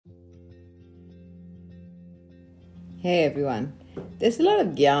Hey everyone. There's a lot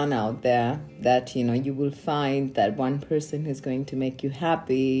of gyan out there that you will find that one person is going to make you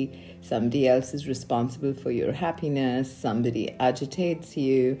happy, somebody else is responsible for your happiness, somebody agitates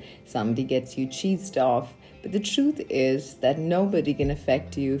you, somebody gets you cheesed off. But the truth is that nobody can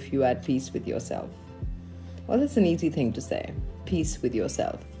affect you if you are at peace with yourself. Well, that's an easy thing to say, peace with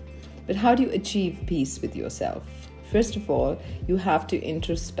yourself. But how do you achieve peace with yourself? First of all, you have to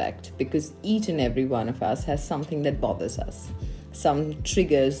introspect, because each and every one of us has something that bothers us. Some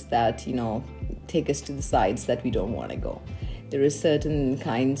triggers that, take us to the sides that we don't want to go. There are certain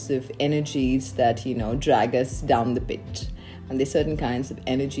kinds of energies that, drag us down the pit. And there's certain kinds of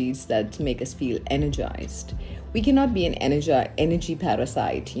energies that make us feel energized. We cannot be an energy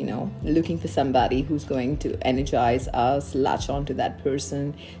parasite, looking for somebody who's going to energize us, latch onto that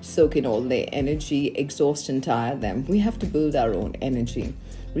person, soak in all their energy, exhaust and tire them. We have to build our own energy.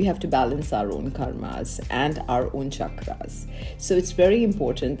 We have to balance our own karmas and our own chakras. So it's very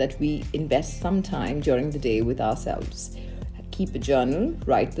important that we invest some time during the day with ourselves. Keep a journal,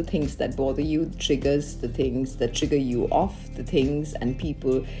 write the things that bother you, the triggers, the things that trigger you off, the things and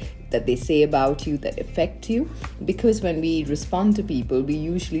people that they say about you that affect you. Because when we respond to people, we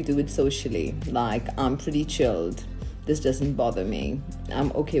usually do it socially, like, I'm pretty chilled, this doesn't bother me,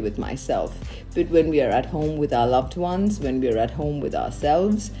 I'm okay with myself. But when we are at home with our loved ones, when we are at home with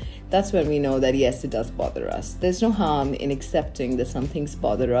ourselves, that's when we know that yes, it does bother us. There's no harm in accepting that some things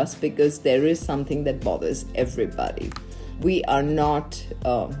bother us, because there is something that bothers everybody. We are not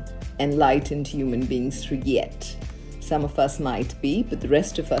enlightened human beings yet. Some of us might be, but the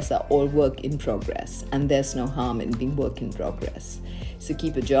rest of us are all work in progress. And there's no harm in being work in progress. So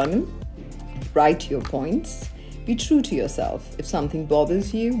keep a journal, write your points, be true to yourself. If something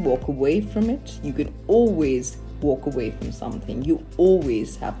bothers you, walk away from it. You can always walk away from something. You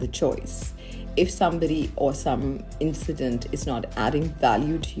always have the choice. If somebody or some incident is not adding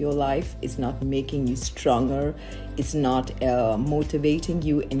value to your life, it's not making you stronger, it's not motivating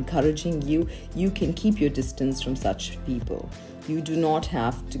you, encouraging you, you can keep your distance from such people. You do not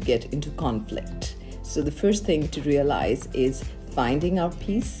have to get into conflict. So the first thing to realize is finding our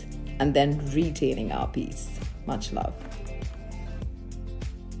peace and then retaining our peace. Much love.